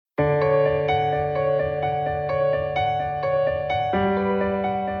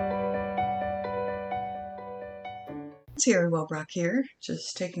it's Hilary Wellbrock here,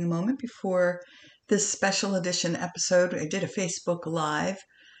 just taking a moment before this special edition episode. I did a Facebook Live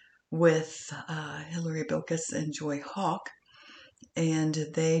with Hilary, Bilkis, and Joy Hawk, and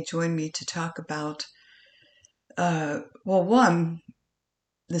they joined me to talk about, one,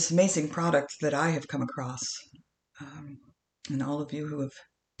 this amazing product that I have come across. And all of you who have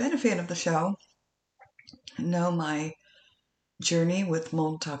been a fan of the show know my journey with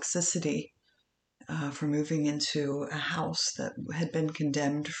mold toxicity. For moving into a house that had been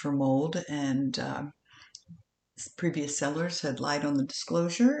condemned for mold, and previous sellers had lied on the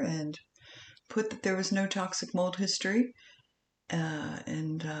disclosure and put that there was no toxic mold history,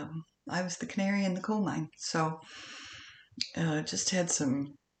 and I was the canary in the coal mine. So just had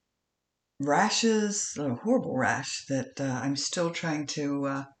some rashes, a horrible rash that I'm still trying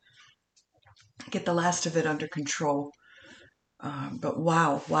to get the last of it under control. But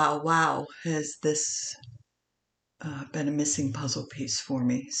wow, has this been a missing puzzle piece for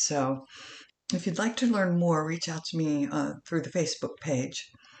me. So if you'd like to learn more, reach out to me through the Facebook page,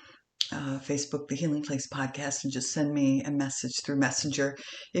 Facebook, The Healing Place Podcast, and just send me a message through Messenger.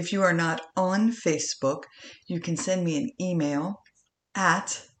 If you are not on Facebook, you can send me an email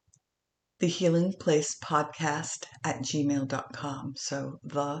at thehealingplacepodcast@gmail.com. So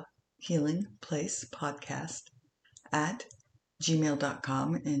the Healing Place Podcast at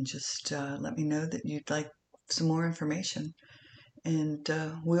gmail.com, and just let me know that you'd like some more information, and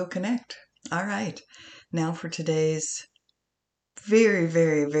we'll connect. All right, now for today's very,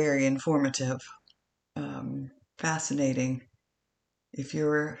 very, very informative, fascinating. If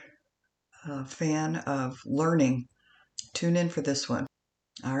you're a fan of learning, tune in for this one.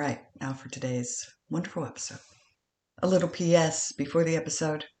 All right, now for today's wonderful episode. A little PS before the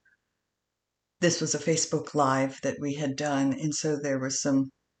episode. This was a Facebook Live that we had done, and so there was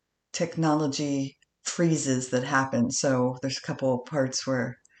some technology freezes that happened. So there's a couple of parts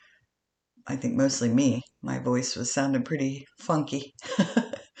where I think mostly my voice was sounding pretty funky.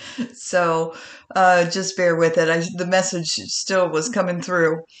 So just bear with it. The message still was coming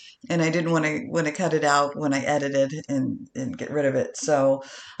through, and I didn't want to cut it out when I edited and get rid of it. So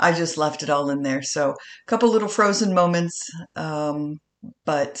I just left it all in there. So a couple little frozen moments,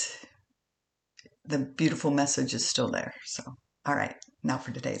 but the beautiful message is still there. So, all right, now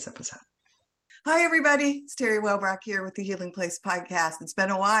for today's episode. Hi, everybody. It's Terry Wellbrock here with the Healing Place Podcast. It's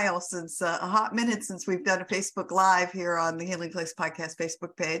been a while, since a hot minute since we've done a Facebook Live here on the Healing Place Podcast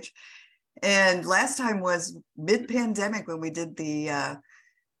Facebook page. And last time was mid-pandemic when we did the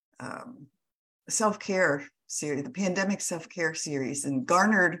self-care series, the pandemic self-care series, and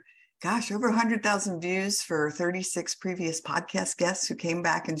garnered, over 100,000 views for 36 previous podcast guests who came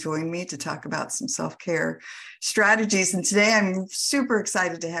back and joined me to talk about some self-care strategies. And today I'm super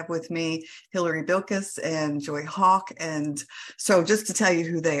excited to have with me Hilary, Bilkis, and Joy Hawk. And so just to tell you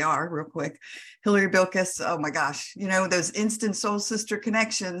who they are real quick, Hilary, Bilkis, oh my gosh, those instant soul sister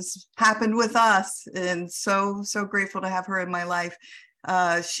connections happened with us. And so grateful to have her in my life.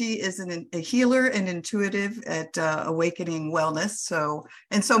 She is a healer and intuitive at Awakening Wellness,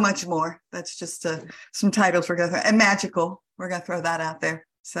 and so much more. That's just some titles we're going to throw, and magical. We're going to throw that out there.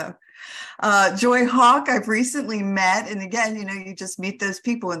 So, Joy Hawk, I've recently met, and again, you just meet those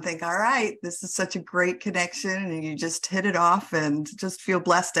people and think, all right, this is such a great connection, and you just hit it off, and just feel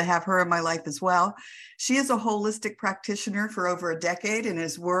blessed to have her in my life as well. She is a holistic practitioner for over a decade and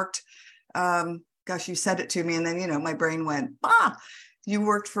has worked. You said it to me, and then my brain went, You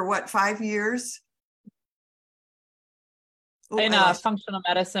worked for what, 5 years? In a functional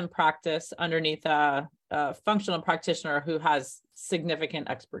medicine practice underneath a functional practitioner who has significant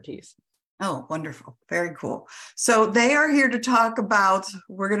expertise. Oh, wonderful. Very cool. So they are here to talk about,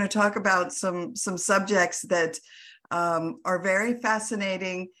 we're going to talk about some subjects that are very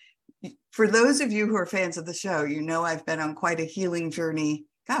fascinating. For those of you who are fans of the show, I've been on quite a healing journey,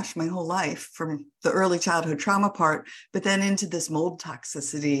 my whole life, from the early childhood trauma part, but then into this mold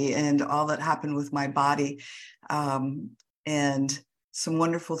toxicity and all that happened with my body. And some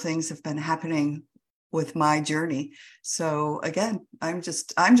wonderful things have been happening with my journey. So again, I'm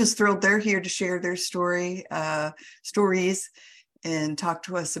just thrilled they're here to share their stories and talk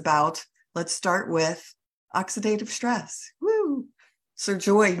to us about, let's start with oxidative stress. Woo! So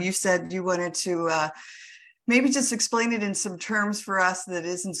Joy, you said you wanted to maybe just explain it in some terms for us that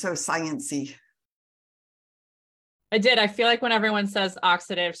isn't so sciencey. I did. I feel like when everyone says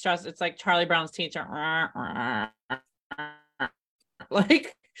oxidative stress, it's like Charlie Brown's teacher.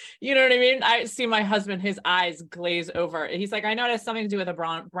 Like, you know what I mean? I see my husband, his eyes glaze over. He's like, I know it has something to do with a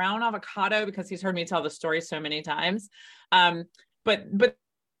brown avocado, because he's heard me tell the story so many times. But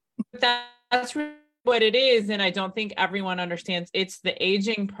that's what it is, and I don't think everyone understands, it's the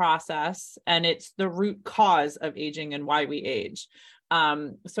aging process and it's the root cause of aging and why we age.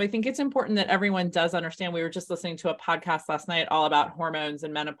 So I think it's important that everyone does understand. We were just listening to a podcast last night all about hormones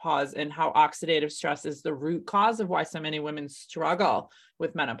and menopause and how oxidative stress is the root cause of why so many women struggle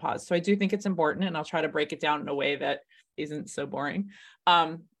with menopause. So I do think it's important, and I'll try to break it down in a way that isn't so boring.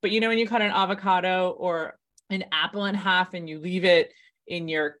 But when you cut an avocado or an apple in half and you leave it in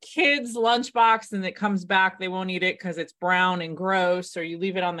your kid's lunchbox and it comes back, they won't eat it because it's brown and gross, or you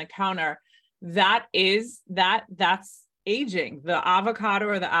leave it on the counter, that's aging. The avocado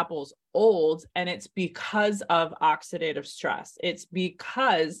or the apple's old, and it's because of oxidative stress. It's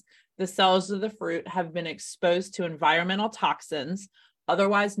because the cells of the fruit have been exposed to environmental toxins,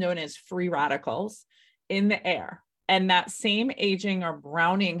 otherwise known as free radicals, in the air. And that same aging or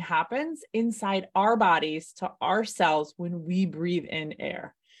browning happens inside our bodies to our cells when we breathe in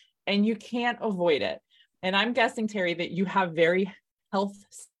air. And you can't avoid it. And I'm guessing, Terry, that you have very health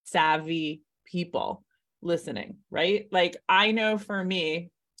savvy people listening, right? Like, I know for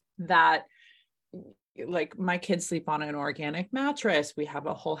me that, like, my kids sleep on an organic mattress. We have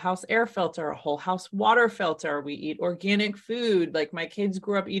a whole house air filter, a whole house water filter. We eat organic food. Like, my kids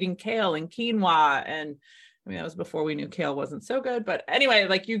grew up eating kale and quinoa, and I mean, that was before we knew kale wasn't so good, but anyway,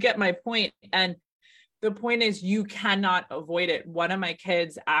 like, you get my point. And the point is, you cannot avoid it. One of my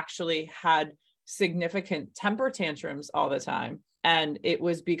kids actually had significant temper tantrums all the time. And it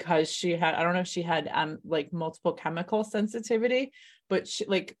was because she had, I don't know if she had like multiple chemical sensitivity, but she,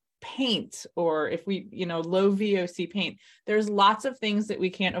 like paint, or if we, low VOC paint, there's lots of things that we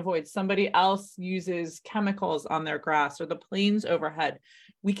can't avoid. Somebody else uses chemicals on their grass, or the planes overhead.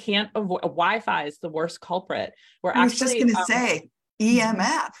 We can't avoid. Wi-Fi is the worst culprit. I was just going to say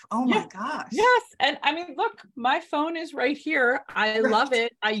EMF. Oh my gosh. Yes. And I mean, look, my phone is right here. I love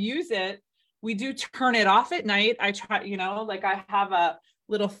it. I use it. We do turn it off at night. I try, like, I have a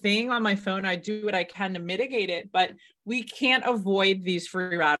little thing on my phone. I do what I can to mitigate it, but we can't avoid these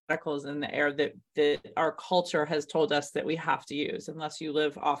free radicals in the air that our culture has told us that we have to use unless you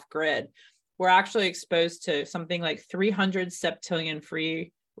live off grid. We're actually exposed to something like 300 septillion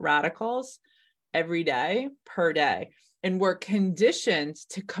free radicals every day per day. And we're conditioned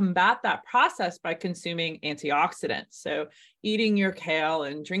to combat that process by consuming antioxidants. So eating your kale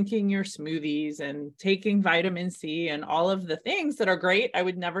and drinking your smoothies and taking vitamin C and all of the things that are great. I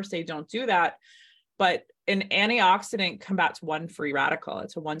would never say don't do that. But an antioxidant combats one free radical.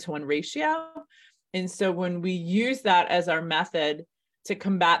 It's a 1-to-1 ratio. And so when we use that as our method to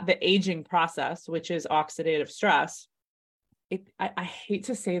combat the aging process, which is oxidative stress, I hate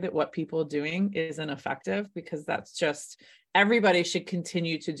to say that what people are doing isn't effective, because that's just, everybody should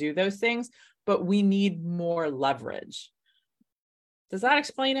continue to do those things, but we need more leverage. Does that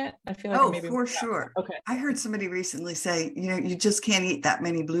explain it? I feel like maybe for sure. Okay. I heard somebody recently say, you just can't eat that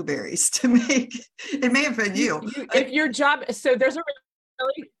many blueberries to make it. May have been you. If your job, so there's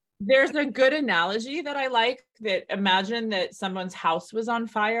a good analogy that I like, that imagine that someone's house was on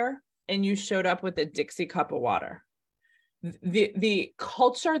fire and you showed up with a Dixie cup of water. The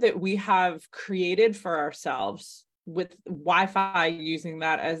culture that we have created for ourselves with Wi-Fi, using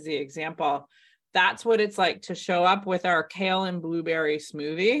that as the example, that's what it's like to show up with our kale and blueberry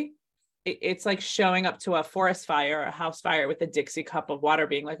smoothie. It's like showing up to a forest fire, a house fire, with a Dixie cup of water,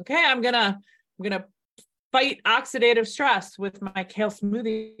 being like, okay, I'm gonna fight oxidative stress with my kale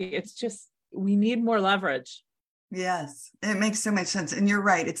smoothie. It's just, we need more leverage. Yes, it makes so much sense. And you're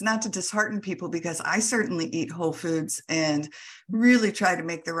right. It's not to dishearten people, because I certainly eat whole foods and really try to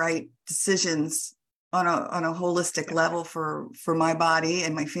make the right decisions on a holistic level for my body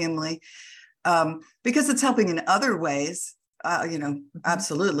and my family, because it's helping in other ways,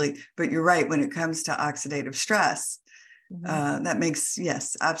 absolutely. But you're right. When it comes to oxidative stress, that makes,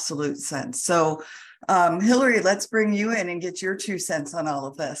 yes, absolute sense. So, Hilary, let's bring you in and get your 2 cents on all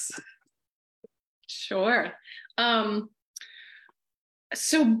of this. Sure.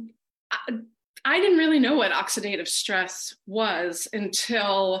 So I didn't really know what oxidative stress was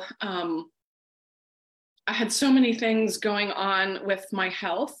until I had so many things going on with my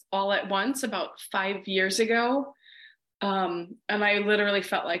health all at once about 5 years ago. And I literally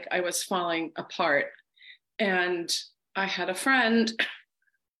felt like I was falling apart. And I had a friend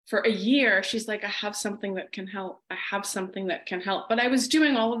for a year. She's like, I have something that can help. I have something that can help. But I was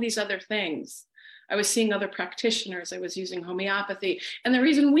doing all of these other things. I was seeing other practitioners. I was using homeopathy. And the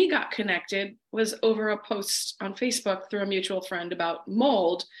reason we got connected was over a post on Facebook through a mutual friend about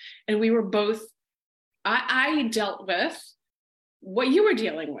mold. And we were both, I dealt with what you were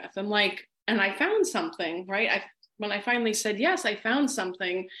dealing with. And I found something, right? When I finally said, yes, I found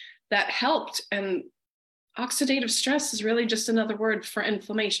something that helped. And oxidative stress is really just another word for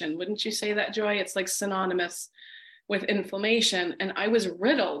inflammation. Wouldn't you say that, Joy? It's like synonymous with inflammation. And I was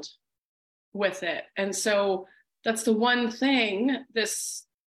riddled with it. And so that's the one thing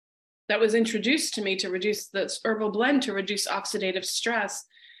that was introduced to me to reduce this herbal blend, to reduce oxidative stress,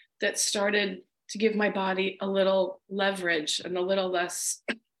 that started to give my body a little leverage and a little less,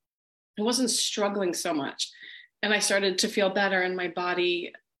 I wasn't struggling so much. And I started to feel better, and my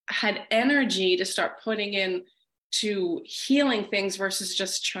body had energy to start putting in to healing things versus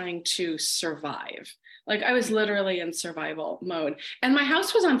just trying to survive. Like I was literally in survival mode, and my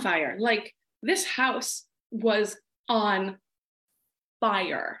house was on fire. Like this house was on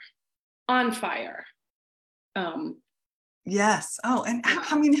fire. Yes. Oh, and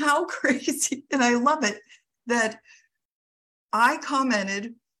I mean, how crazy. And I love it that I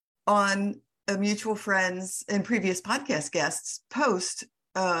commented on a mutual friend's and previous podcast guests post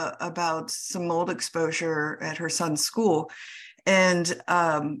about some mold exposure at her son's school. And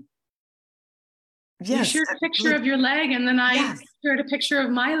yes, you shared a picture of your leg, and then I shared a picture of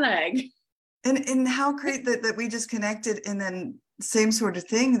my leg. And how great that we just connected. And then same sort of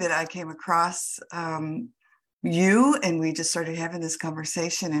thing that I came across you, and we just started having this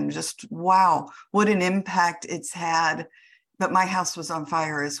conversation, and just, wow, what an impact it's had. But my house was on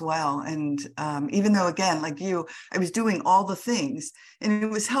fire as well. And even though, again, like you, I was doing all the things and it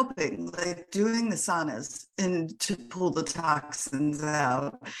was helping, like doing the saunas and to pull the toxins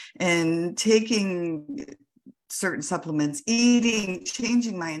out, and taking certain supplements,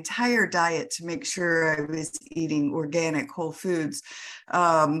 changing my entire diet to make sure I was eating organic whole foods.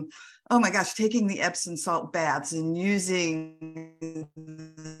 Oh my gosh, taking the Epsom salt baths and using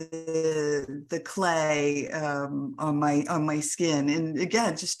the clay on my skin, and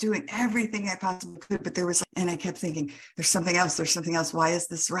again, just doing everything I possibly could. But and I kept thinking, there's something else. Why is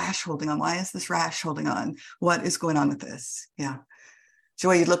this rash holding on? What is going on with this? Yeah.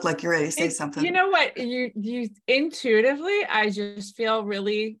 Joy, you look like you're ready to say something. You know what? You intuitively, I just feel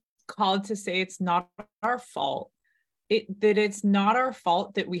really called to say it's not our fault. It's not our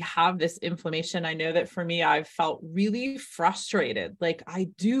fault that we have this inflammation. I know that for me, I've felt really frustrated. Like I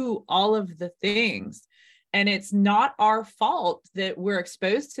do all of the things, and it's not our fault that we're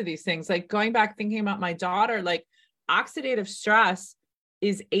exposed to these things. Like going back, thinking about my daughter, like oxidative stress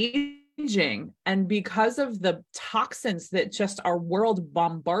is aging. And because of the toxins that just our world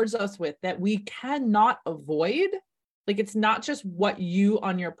bombards us with that we cannot avoid, like it's not just what you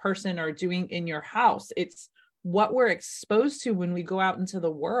on your person are doing in your house, it's what we're exposed to when we go out into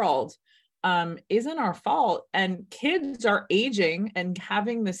the world isn't our fault. And kids are aging and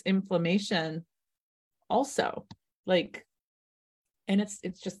having this inflammation also, like, and it's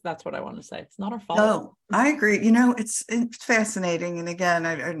just, that's what I want to say. It's not our fault. No, I agree. You know, it's fascinating. And again,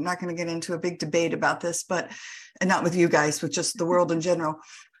 I'm not going to get into a big debate about this, and not with you guys, with just the world in general.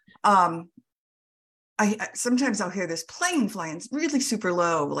 I sometimes I'll hear this plane flying really super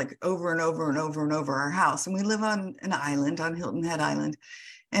low, like over and over and over and over our house. And we live on an island, on Hilton Head Island.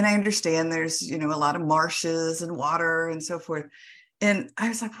 And I understand there's, a lot of marshes and water and so forth. And I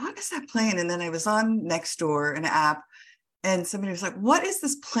was like, what is that plane? And then I was on Nextdoor, an app, and somebody was like, what is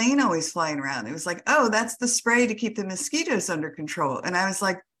this plane always flying around? It was like, oh, that's the spray to keep the mosquitoes under control. And I was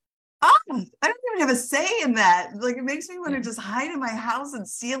like, oh, I don't even have a say in that. Like, it makes me want to just hide in my house and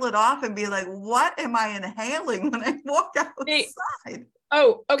seal it off and be like, what am I inhaling when I walk outside?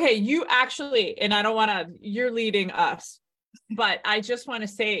 Oh, okay. You actually, and I don't want to, you're leading us, but I just want to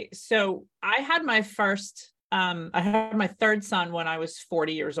say, so I had my third son when I was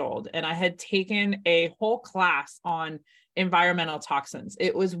 40 years old, and I had taken a whole class on environmental toxins.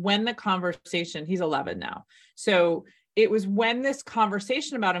 It was when the conversation, he's 11 now. So it was when this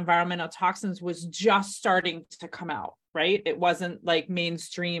conversation about environmental toxins was just starting to come out, right? It wasn't like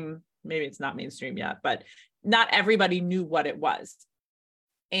mainstream, maybe it's not mainstream yet, but not everybody knew what it was.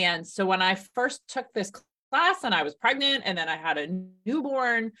 And so when I first took this class and I was pregnant and then I had a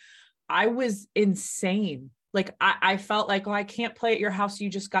newborn, I was insane. Like I felt like, oh, I can't play at your house. You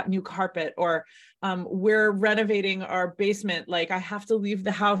just got new carpet, or we're renovating our basement. Like I have to leave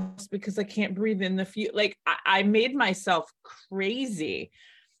the house because I can't breathe in the like I made myself crazy.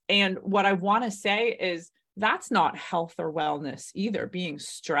 And what I want to say is that's not health or wellness either. Being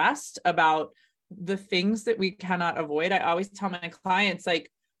stressed about the things that we cannot avoid. I always tell my clients,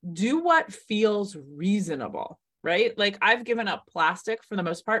 like, do what feels reasonable, right? Like I've given up plastic for the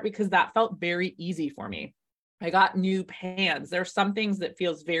most part because that felt very easy for me. I got new pans. There's some things that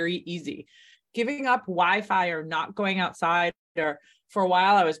feels very easy. Giving up Wi-Fi or not going outside or For a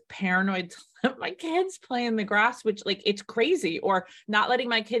while, I was paranoid to let my kids play in the grass, which like, it's crazy, or not letting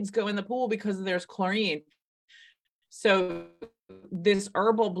my kids go in the pool because there's chlorine. So this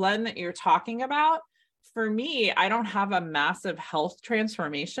herbal blend that you're talking about, for me, I don't have a massive health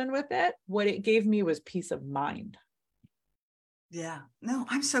transformation with it. What it gave me was peace of mind. Yeah, no,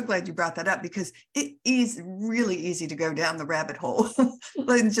 I'm so glad you brought that up, because it is really easy to go down the rabbit hole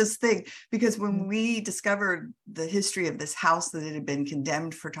and just think, because when we discovered the history of this house, that it had been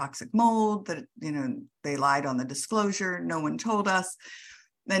condemned for toxic mold, that, they lied on the disclosure, no one told us.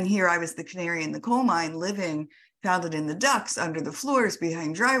 Then here I was the canary in the coal mine, living, found it in the ducts, under the floors,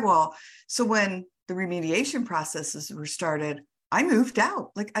 behind drywall. So when the remediation processes were started, I moved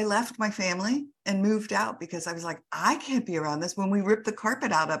out. Like, I left my family and moved out, because I was like, I can't be around this. When we ripped the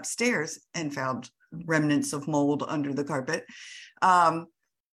carpet out upstairs and found remnants of mold under the carpet, I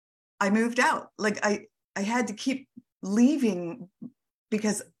moved out. Like, I had to keep leaving,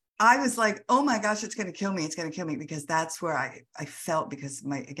 because I was like, oh my gosh, it's going to kill me. It's going to kill me, because that's where I felt, because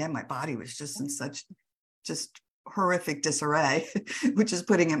my body was just in such just horrific disarray, which is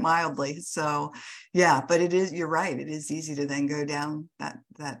putting it mildly. So yeah, but you're right. It is easy to then go down that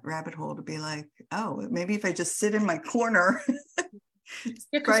rabbit hole, to be like, oh, maybe if I just sit in my corner. Yeah,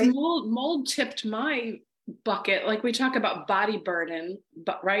 because right? mold tipped my bucket. Like, we talk about body burden,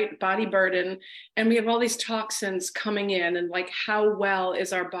 but right, body burden, and we have all these toxins coming in, and like, how well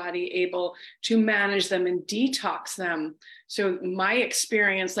is our body able to manage them and detox them? So my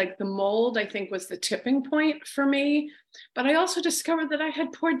experience, like the mold, I think, was the tipping point for me. But I also discovered that I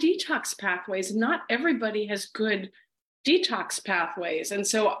had poor detox pathways. Not everybody has good detox pathways, and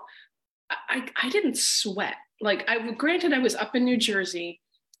so I didn't sweat. Like, granted, I was up in New Jersey,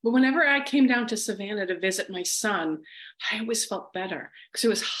 but whenever I came down to Savannah to visit my son, I always felt better, because it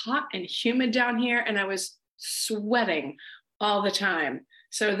was hot and humid down here, and I was sweating all the time.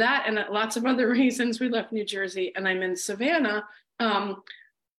 So that, and lots of other reasons, we left New Jersey and I'm in Savannah.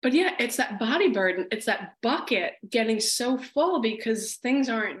 But yeah, it's that body burden. It's that bucket getting so full because things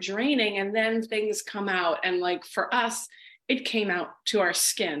aren't draining, and then things come out. And like, for us, it came out to our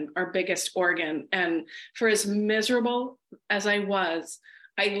skin, our biggest organ. And for as miserable as I was,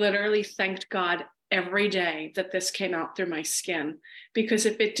 I literally thanked God every day that this came out through my skin, because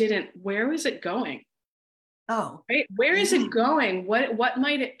if it didn't, where was it going? Oh, Right? Where is it going? What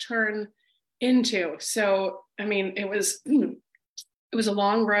might it turn into? So, I mean, it was a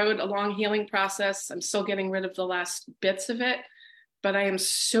long road, a long healing process. I'm still getting rid of the last bits of it, but I am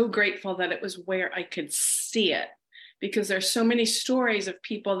so grateful that it was where I could see it, because there's so many stories of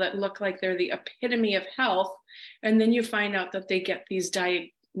people that look like they're the epitome of health, and then you find out that they get these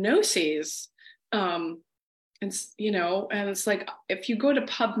diagnoses. And it's like, if you go to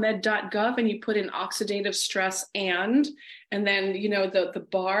pubmed.gov and you put in oxidative stress and then, the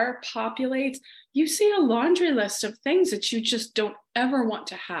bar populates, you see a laundry list of things that you just don't ever want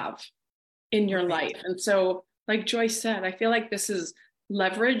to have in your life. And so, like Joyce said, I feel like this is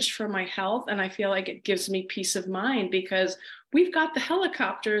leverage for my health. And I feel like it gives me peace of mind, because we've got the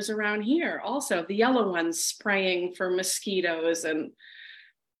helicopters around here also, the yellow ones spraying for mosquitoes. And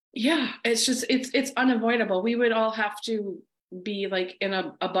yeah, it's unavoidable. We would all have to be like in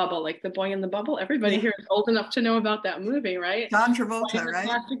a bubble, like The Boy in the Bubble. Everybody here is old enough to know about that movie, right? John Boy Travolta, in the right?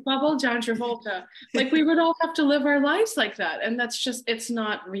 Plastic Bubble, John Travolta. Like, we would all have to live our lives like that, and that's just, it's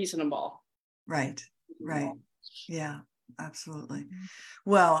not reasonable. Right. Yeah, absolutely.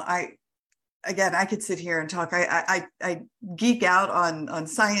 Well, I could sit here and talk. I geek out on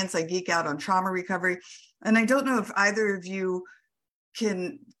science. I geek out on trauma recovery, and I don't know if either of you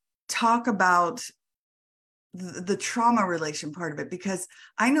can talk about the trauma relation part of it, because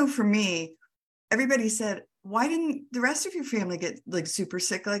I know for me, everybody said, why didn't the rest of your family get like super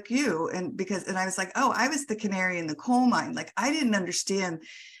sick like you? And I was like, oh, I was the canary in the coal mine. Like, I didn't understand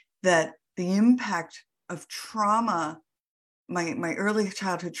that the impact of trauma, my early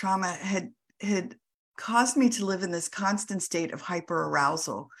childhood trauma had caused me to live in this constant state of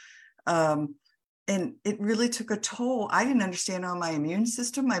hyperarousal. And it really took a toll. I didn't understand on my immune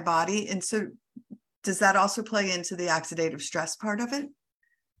system, my body. And so does that also play into the oxidative stress part of it?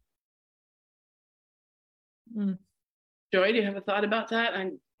 Joy, do you have a thought about that?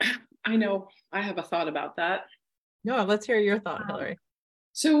 I know I have a thought about that. No, let's hear your thought, Hilary.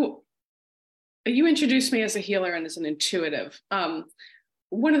 So you introduced me as a healer and as an intuitive.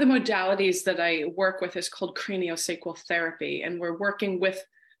 One of the modalities that I work with is called craniosacral therapy, and we're working with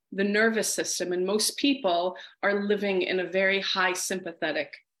the nervous system. And most people are living in a very high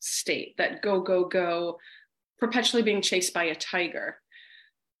sympathetic state, that go, go, go, perpetually being chased by a tiger.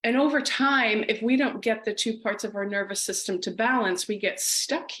 And over time, if we don't get the two parts of our nervous system to balance, we get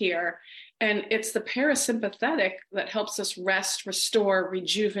stuck here. And it's the parasympathetic that helps us rest, restore,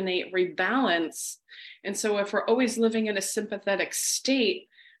 rejuvenate, rebalance. And so if we're always living in a sympathetic state,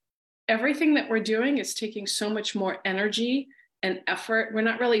 everything that we're doing is taking so much more energy and effort.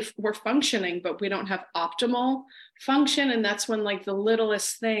 We're functioning, but we don't have optimal function. And that's when like the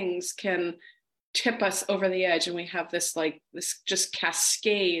littlest things can tip us over the edge, and we have this just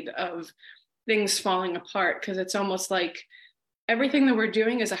cascade of things falling apart, because it's almost like everything that we're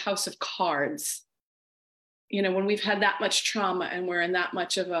doing is a house of cards, when we've had that much trauma and we're in that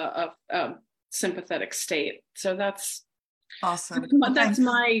much of a sympathetic state. So that's awesome. That's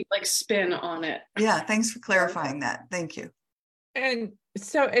my spin on it. Yeah, thanks for clarifying that. Thank you. And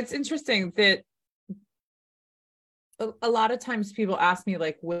so it's interesting that a lot of times people ask me,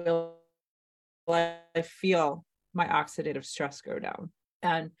 like, will I feel my oxidative stress go down?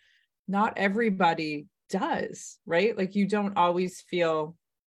 And not everybody does, right? Like, you don't always feel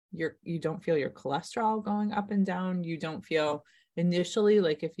you don't feel your cholesterol going up and down. You don't feel initially,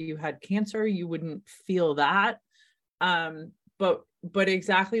 like if you had cancer, you wouldn't feel that. But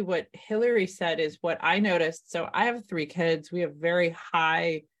exactly what Hilary said is what I noticed. So I have 3 kids. We have very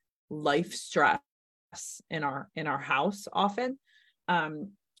high life stress in our house often.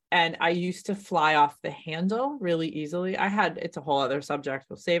 And I used to fly off the handle really easily. It's a whole other subject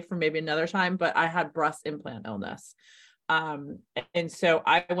we'll save for maybe another time, but I had breast implant illness. And so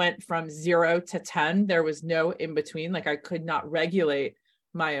I went from 0 to 10. There was no in between. Like, I could not regulate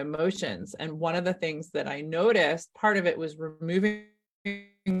my emotions. And one of the things that I noticed, part of it was removing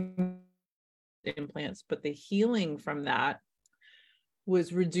implants, but the healing from that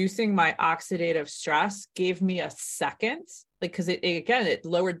was reducing my oxidative stress, gave me a second, because it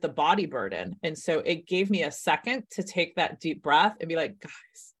lowered the body burden. And so it gave me a second to take that deep breath and be like,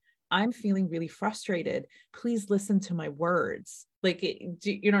 guys, I'm feeling really frustrated. Please listen to my words.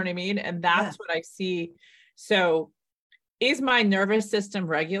 You know what I mean? And that's what I see. So is my nervous system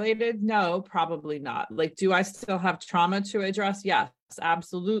regulated? No, probably not. Like, do I still have trauma to address? Yes,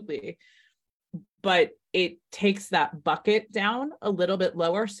 absolutely. But it takes that bucket down a little bit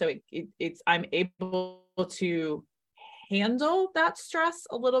lower. So I'm able to handle that stress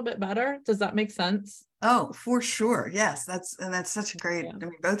a little bit better. Does that make sense? Oh, for sure. Yes. That's such a great, I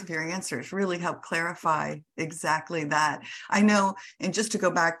mean, both of your answers really help clarify exactly that. I know, and just to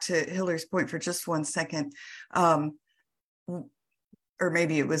go back to Hilary's point for just one second, or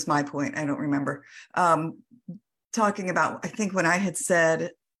maybe it was my point, I don't remember, talking about, I think when I had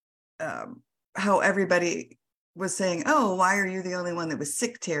said how everybody was saying, oh, why are you the only one that was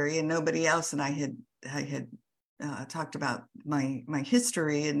sick, Terry, and nobody else? And I had talked about my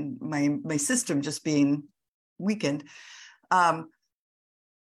history and my system just being weakened.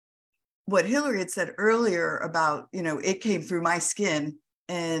 What Hilary had said earlier about, it came through my skin,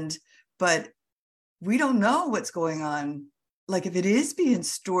 but we don't know what's going on. Like, if it is being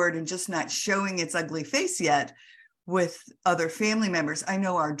stored and just not showing its ugly face yet with other family members. I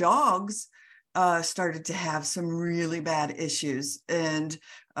know our dogs started to have some really bad issues, and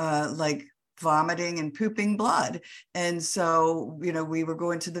like vomiting and pooping blood. And so, we were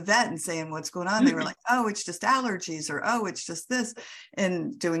going to the vet and saying, what's going on? They were like, oh, it's just allergies, or, oh, it's just this,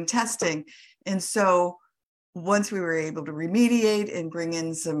 and doing testing. And so once we were able to remediate and bring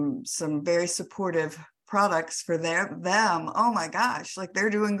in some very supportive products for them, oh my gosh, like, they're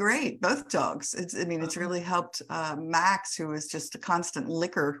doing great, both dogs. It's really helped Max, who was just a constant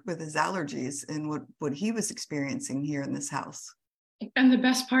licker with his allergies, and what he was experiencing here in this house. And the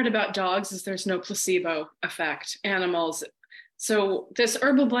best part about dogs is there's no placebo effect. Animals. So this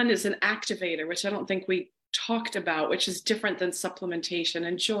herbal blend is an activator, which I don't think we talked about, which is different than supplementation.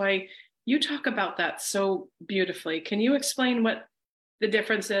 And Joy, you talk about that so beautifully. Can you explain what the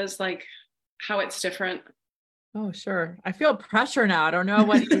difference is, like how it's different? Oh, sure. I feel pressure now. I don't know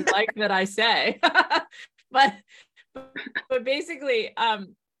what you like that I say, but basically,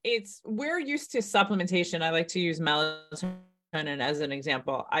 we're used to supplementation. I like to use melatonin as an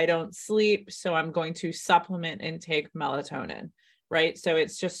example. I don't sleep, so I'm going to supplement and take melatonin, right? So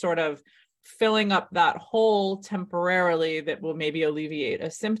it's just sort of filling up that hole temporarily that will maybe alleviate a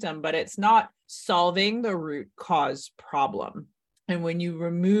symptom, but it's not solving the root cause problem. And when you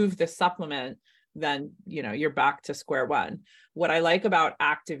remove the supplement, then, you're back to square one. What I like about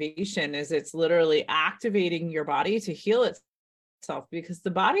activation is it's literally activating your body to heal itself, because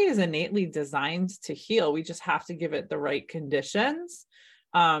the body is innately designed to heal. We just have to give it the right conditions.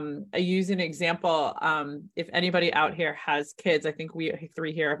 I use an example. If anybody out here has kids, I think we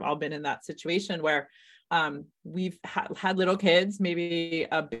 3 here have all been in that situation where we've had little kids, maybe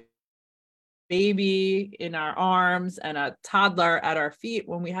a baby in our arms and a toddler at our feet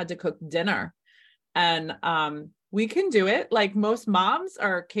when we had to cook dinner. And we can do it. Like most moms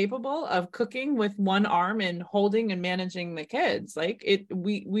are capable of cooking with one arm and holding and managing the kids. Like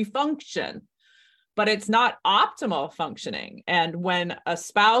we function, but it's not optimal functioning. And when a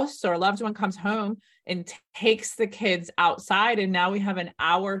spouse or a loved one comes home and takes the kids outside, and now we have an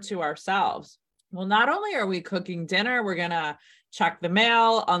hour to ourselves. Well, not only are we cooking dinner, we're going to check the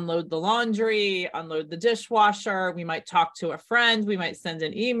mail, unload the laundry, unload the dishwasher. We might talk to a friend. We might send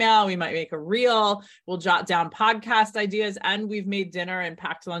an email. We might make a reel. We'll jot down podcast ideas, and we've made dinner and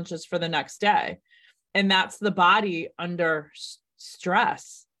packed lunches for the next day. And that's the body under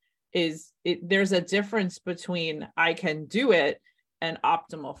stress. There's a difference between I can do it and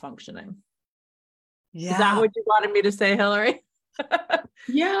optimal functioning. Yeah. Is that what you wanted me to say, Hilary?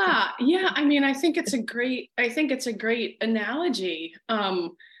 Yeah. I mean, I think it's a great analogy.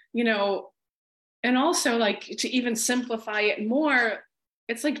 You know, and also like to even simplify it more,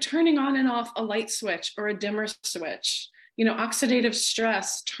 it's like turning on and off a light switch or a dimmer switch. You know, oxidative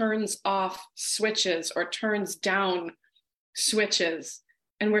stress turns off switches or turns down switches.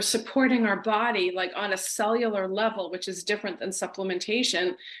 And we're supporting our body like on a cellular level, which is different than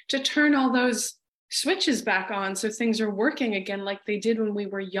supplementation, to turn all those switches back on so things are working again like they did when we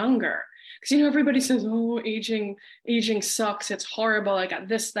were younger. Because, you know, everybody says, oh, aging sucks. It's horrible. I got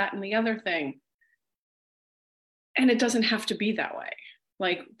this, that, and the other thing. And it doesn't have to be that way.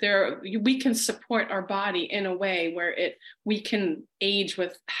 Like we can support our body in a way where we can age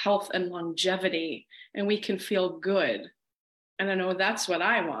with health and longevity, and we can feel good. And I know that's what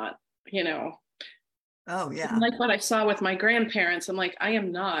I want, you know. Oh, yeah. Like what I saw with my grandparents, I'm like, I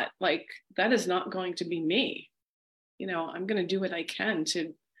am not, like, that is not going to be me. You know, I'm going to do what I can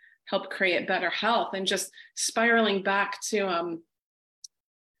to help create better health. And just spiraling back to,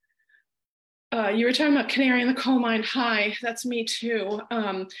 you were talking about canary in the coal mine. Hi, that's me too.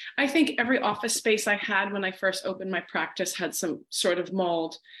 I think every office space I had when I first opened my practice had some sort of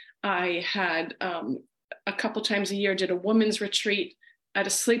mold. I had a couple times a year did a women's retreat at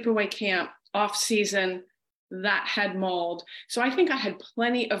a sleepaway camp off season that had mold. So I think I had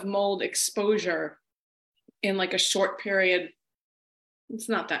plenty of mold exposure in like a short period. It's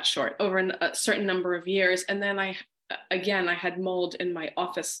not that short, over a certain number of years. And then I had mold in my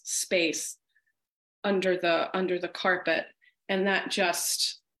office space under the carpet, and that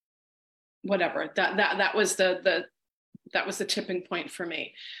just whatever that was the tipping point for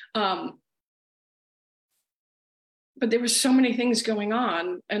me. But there were so many things going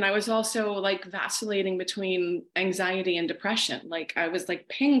on, and I was also like vacillating between anxiety and depression. Like I was like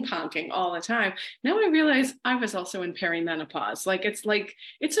ping-ponging all the time. Now I realize I was also in perimenopause. Like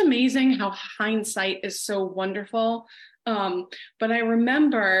it's amazing how hindsight is so wonderful. But I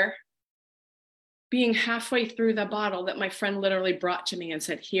remember being halfway through the bottle that my friend literally brought to me and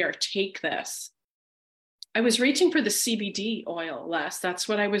said, "Here, take this." I was reaching for the CBD oil less. That's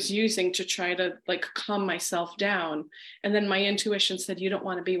what I was using to try to like calm myself down. And then my intuition said, you don't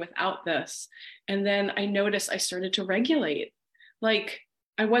want to be without this. And then I noticed I started to regulate. Like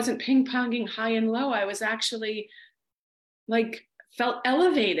I wasn't ping-ponging high and low. I was actually like felt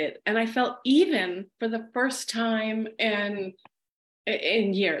elevated, and I felt even for the first time in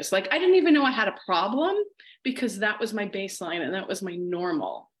years. Like I didn't even know I had a problem, because that was my baseline and that was my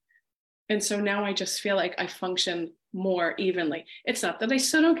normal. And so now I just feel like I function more evenly. It's not that I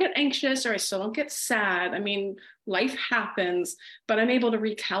still don't get anxious or I still don't get sad. I mean, life happens, but I'm able to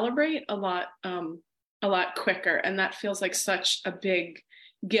recalibrate a lot quicker. And that feels like such a big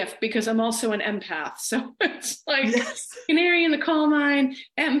gift, because I'm also an empath. So it's like Yes. canary in the coal mine,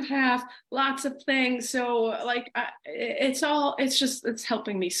 empath, lots of things. So like it's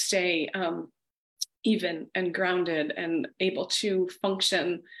helping me stay even and grounded and able to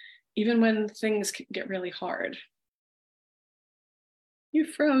function even when things get really hard. You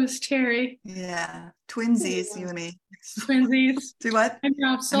froze, Terry. Yeah. Twinsies, you and me. Twinsies. Do what? I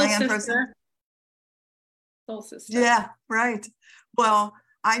know, soul Am I unfrozen? sister. Soul sister. Yeah, right. Well,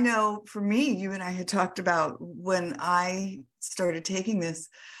 I know for me, you and I had talked about when I started taking this,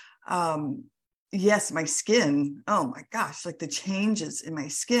 yes, my skin, oh my gosh, like the changes in my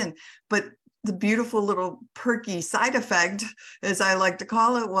skin, but the beautiful little perky side effect, as I like to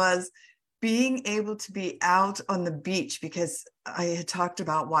call it, was being able to be out on the beach, because I had talked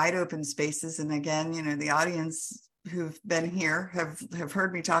about wide open spaces. And again, you know, the audience who've been here have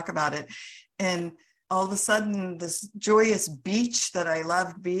heard me talk about it. And all of a sudden, this joyous beach that I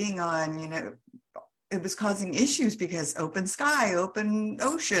loved being on, you know, it was causing issues because open sky, open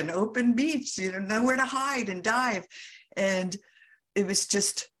ocean, open beach, nowhere to hide and dive. And it was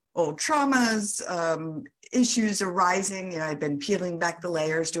just old traumas, issues arising. I'd been peeling back the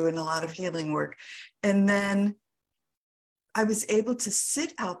layers, doing a lot of healing work. And then I was able to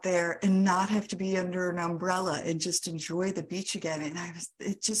sit out there and not have to be under an umbrella and just enjoy the beach again. And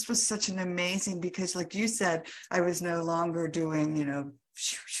it just was such an amazing, because like you said, I was no longer doing,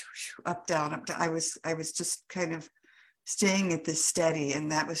 up, down, up, down. I was just kind of staying at this steady. And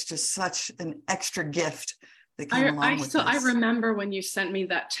that was just such an extra gift that came along with this. I remember when you sent me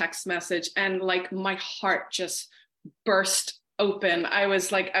that text message, and like my heart just burst open. I was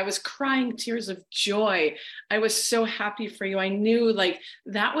crying tears of joy. I was so happy for you. I knew like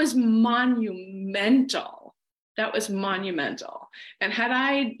that was monumental. That was monumental. And had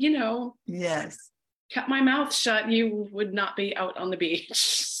I, yes, kept my mouth shut, you would not be out on the beach.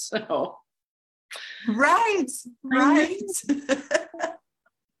 So right.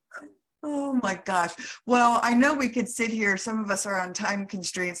 Oh my gosh. Well, I know we could sit here. Some of us are on time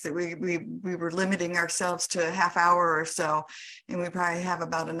constraints that we were limiting ourselves to a half hour or so, and we probably have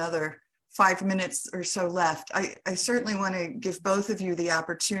about another 5 minutes or so left. I certainly want to give both of you the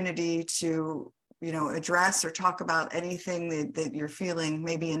opportunity to, address or talk about anything that you're feeling,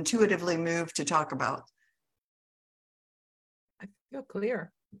 maybe intuitively moved to talk about. I feel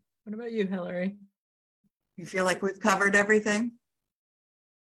clear. What about you, Hilary? You feel like we've covered everything?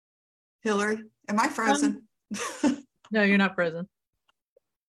 Hilary, am I frozen? No, you're not frozen.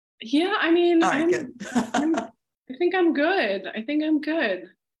 Yeah, I mean, all right, good. I think I'm good.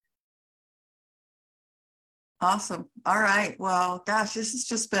 Awesome. All right. Well, gosh, this has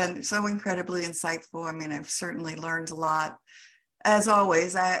just been so incredibly insightful. I mean, I've certainly learned a lot. As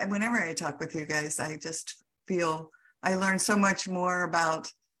always, whenever I talk with you guys, I just feel I learned so much more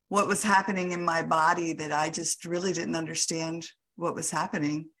about what was happening in my body that I just really didn't understand what was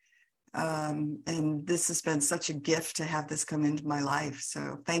happening. And this has been such a gift to have this come into my life.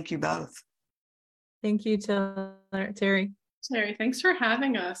 So thank you both. Thank you, Terry. Terry, thanks for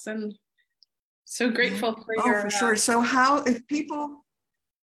having us, and so grateful for your. Oh, for sure. So if people,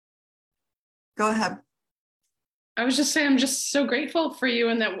 go ahead. I was just saying, I'm just so grateful for you,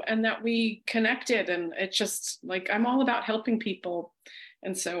 and that we connected, and it's just like, I'm all about helping people.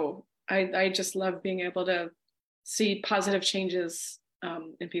 And so I just love being able to see positive changes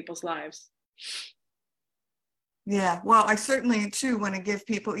in people's lives. Yeah, well, I certainly too want to give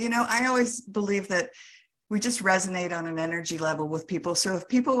people, I always believe that we just resonate on an energy level with people. So if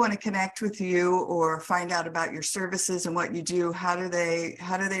people want to connect with you or find out about your services and what you do, how do they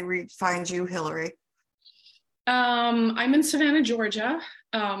find you, Hilary? I'm in Savannah, Georgia.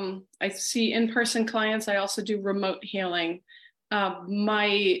 I see in-person clients. I also do remote healing.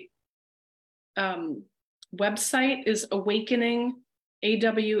 My website is Awakening,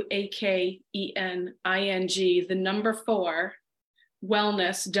 AWAKENING, 4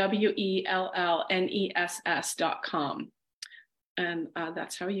 wellness, WELLNESS.com. And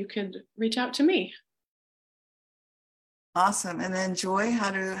that's how you could reach out to me. Awesome. And then Joy, how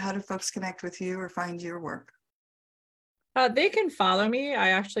do folks connect with you or find your work? They can follow me.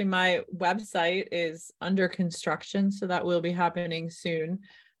 My website is under construction, so that will be happening soon.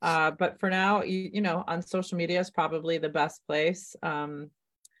 But for now, on social media is probably the best place.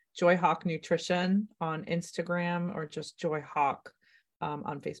 Joy Hawk Nutrition on Instagram, or just Joy Hawk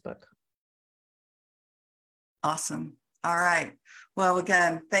on Facebook. Awesome. All right. Well,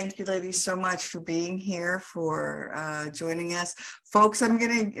 again, thank you, ladies, so much for being here, for joining us, folks. I'm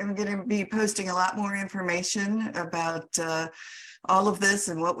gonna be posting a lot more information about all of this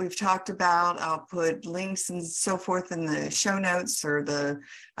and what we've talked about. I'll put links and so forth in the show notes,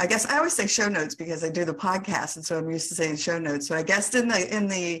 I guess I always say show notes because I do the podcast, and so I'm used to saying show notes. So I guess in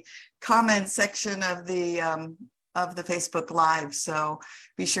the comments section of the Facebook Live. So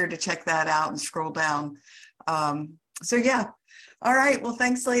be sure to check that out and scroll down. So yeah. All right. Well,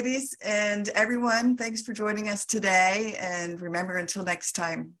 thanks, ladies, and everyone. Thanks for joining us today. And remember, until next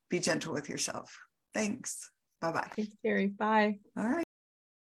time, be gentle with yourself. Thanks. Bye-bye. Thanks, Terry. Bye. All right.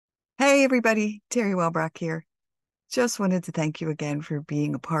 Hey, everybody. Terry Wellbrock here. Just wanted to thank you again for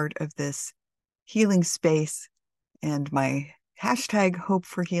being a part of this healing space and my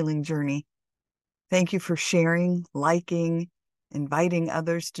 #HopeForHealing journey. Thank you for sharing, liking, inviting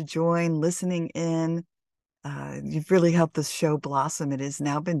others to join, listening in. You've really helped this show blossom. It has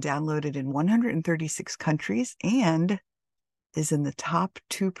now been downloaded in 136 countries and is in the top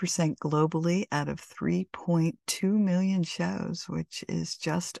 2% globally out of 3.2 million shows, which is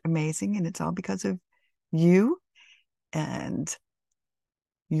just amazing. And it's all because of you and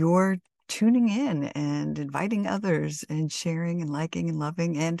your tuning in and inviting others and sharing and liking and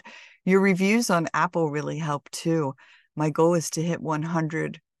loving. And your reviews on Apple really help too. My goal is to hit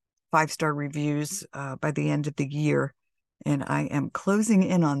 100 5-star reviews by the end of the year. And I am closing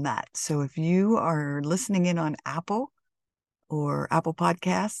in on that. So if you are listening in on Apple or Apple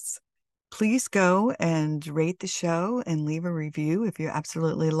Podcasts, please go and rate the show and leave a review if you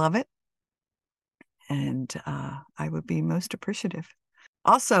absolutely love it. And I would be most appreciative.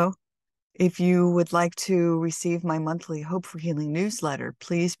 Also, if you would like to receive my monthly Hope for Healing newsletter,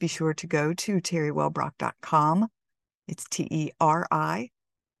 please be sure to go to terrywellbrock.com. It's TERI,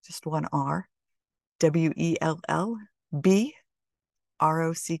 just one R,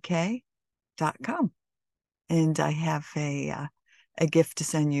 WELLBROCK.com. And I have a gift to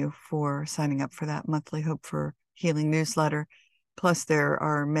send you for signing up for that monthly Hope for Healing newsletter. Plus, there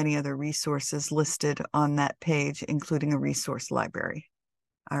are many other resources listed on that page, including a resource library.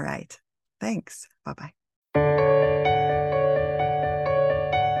 All right. Thanks. Bye-bye.